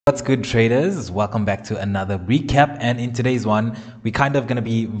What's good, traders? Welcome back to another recap. And in today's one, we're kind of going to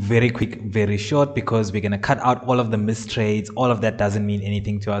be very quick, very short, because we're going to cut out all of the missed trades. All of that doesn't mean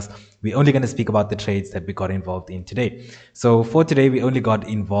anything to us. We're only going to speak about the trades that we got involved in today. So for today, we only got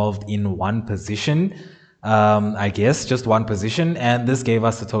involved in one position. I guess just one position, and this gave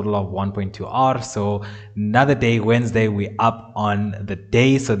us a total of 1.2 R. So another day, Wednesday, we're up on the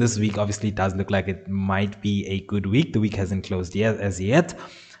day. So this week obviously does look like it might be a good week. The week hasn't closed yet as yet.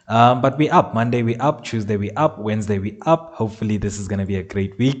 But we up. Monday we up, Tuesday we up, Wednesday we up. Hopefully this is going to be a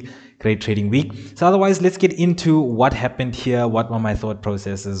great week, great trading week. So otherwise, let's get into what happened here. What were my thought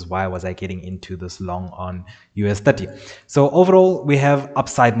processes? Why was I getting into this long on US30? So overall, we have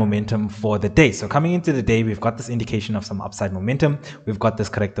upside momentum for the day. So coming into the day, we've got this indication of some upside momentum. We've got this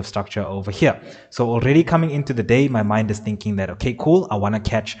corrective structure over here. So already coming into the day, my mind is thinking that, okay, cool. I want to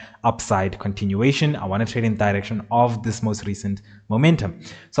catch upside continuation. I want to trade in direction of this most recent momentum.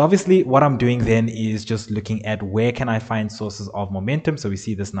 So obviously what I'm doing then is just looking at where can I find sources of momentum. So we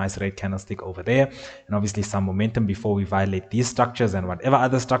see this nice red candlestick over there, and obviously some momentum before we violate these structures and whatever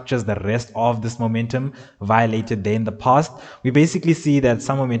other structures the rest of this momentum violated there in the past. We basically see that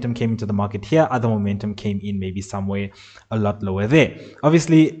some momentum came into the market here, other momentum came in maybe somewhere a lot lower there.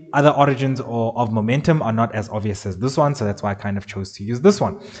 Obviously other origins of momentum are not as obvious as this one, so that's why I kind of chose to use this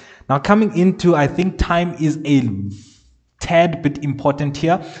one. Now coming into, I think time is a tad bit important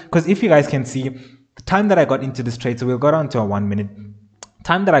here, because if you guys can see the time that I got into this trade, so we'll go down to a 1 minute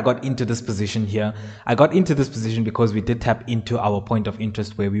time that I got into this position here. I got into this position because we did tap into our point of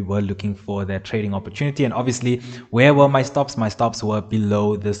interest where we were looking for that trading opportunity. And obviously, where were my stops? My stops were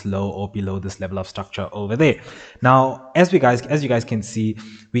below this low or below this level of structure over there. Now, as you guys can see,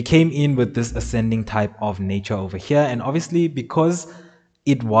 we came in with this ascending type of nature over here. And obviously, because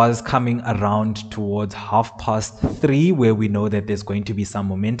it was coming around towards 3:30, where we know that there's going to be some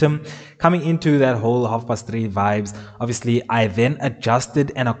momentum coming into that whole 3:30 vibes. Obviously, I then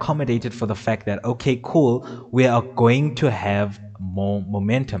adjusted and accommodated for the fact that, okay, cool, we are going to have more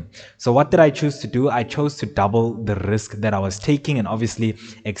momentum. So what did I choose to do? I chose to double the risk that I was taking and obviously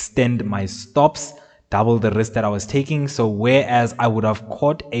extend my stops, double the risk that I was taking. So whereas I would have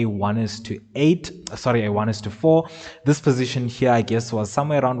caught a 1:4, this position here, I guess, was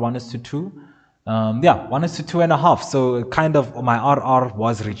somewhere around 1:2. 1:2.5. So kind of my RR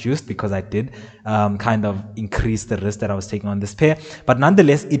was reduced because I did kind of increase the risk that I was taking on this pair, but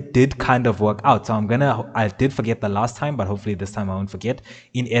nonetheless it did kind of work out. So I did forget the last time, but hopefully this time I won't forget.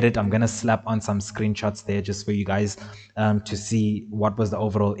 In edit, I'm gonna slap on some screenshots there just for you guys to see what was the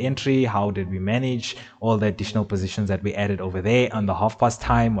overall entry, how did we manage all the additional positions that we added over there on the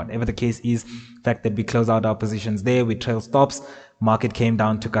time, whatever the case is. The fact that we close out our positions there, we trail stops, market came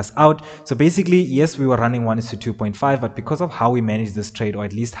down, took us out. So basically, yes, we were running 1:2.5, but because of how we managed this trade, or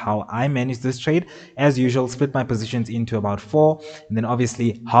at least how I managed this trade, as usual, split my positions into about 4, and then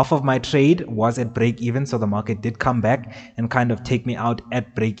obviously half of my trade was at break even, so the market did come back and kind of take me out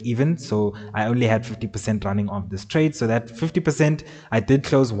at break even. So I only had 50% running of this trade, so that 50% I did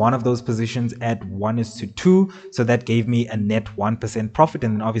close one of those positions at 1:2, so that gave me a net 1% profit.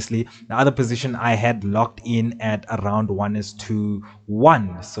 And then obviously the other position I had locked in at around 1:1,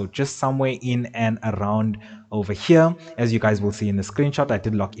 so just somewhere in and around over here. As you guys will see in the screenshot, I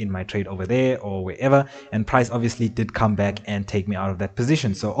did lock in my trade over there or wherever, and price obviously did come back and take me out of that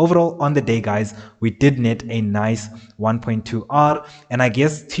position. So overall on the day, guys, we did net a nice 1.2 R. And I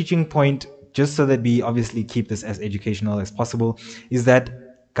guess teaching point, just so that we obviously keep this as educational as possible, is that,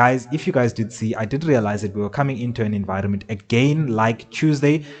 guys, if you guys did see, I did realize that we were coming into an environment again like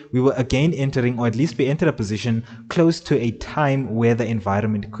Tuesday. We were again entering, or at least we entered a position close to a time where the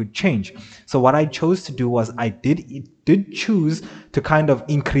environment could change. So what I chose to do was I did choose to kind of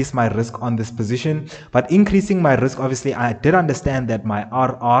increase my risk on this position. But increasing my risk, obviously I did understand that my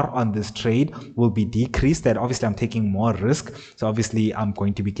RR on this trade will be decreased, that obviously I'm taking more risk, so obviously I'm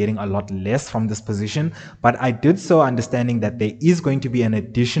going to be getting a lot less from this position. But I did so understanding that there is going to be an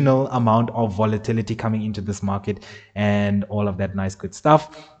additional amount of volatility coming into this market and all of that nice good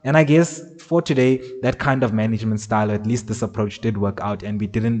stuff. And I guess for today, that kind of management style, or at least this approach, did work out, and we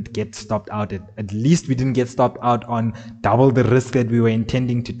didn't get stopped out. At least we didn't get stopped out on double the risk that we were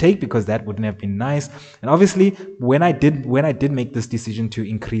intending to take, because that wouldn't have been nice. And obviously when I did make this decision to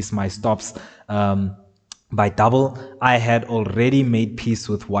increase my stops by double, I had already made peace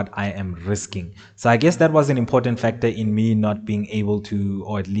with what I am risking. So I guess that was an important factor in me not being able to,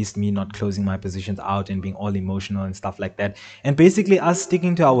 or at least me not closing my positions out and being all emotional and stuff like that. And basically us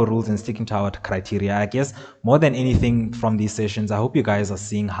sticking to our rules and sticking to our criteria. I guess more than anything from these sessions, I hope you guys are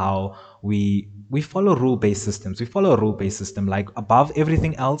seeing how we follow rule-based systems. We follow a rule-based system. Like above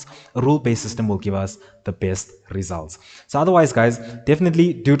everything else, a rule-based system will give us the best results. So otherwise, guys,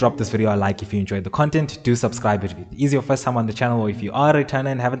 definitely do drop this video a like if you enjoyed the content. Do subscribe if it is your first time on the channel, or if you are a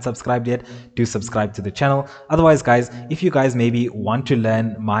returner and haven't subscribed yet, do subscribe to the channel. Otherwise, guys, if you guys maybe want to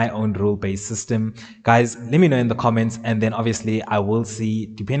learn my own rule-based system, guys, let me know in the comments, and then obviously I will see,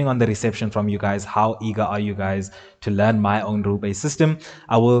 depending on the reception from you guys, how eager are you guys to learn my own rule-based system.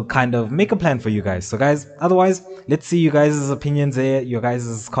 I will kind of make a plan for you guys. So guys, otherwise, let's see you guys' opinions there, your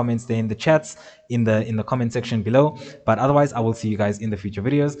guys' comments there in the chats, in the comment section below. But otherwise, I will see you guys in the future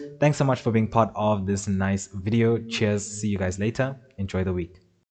videos. Thanks so much for being part of this nice video. Cheers. See you guys later. Enjoy the week.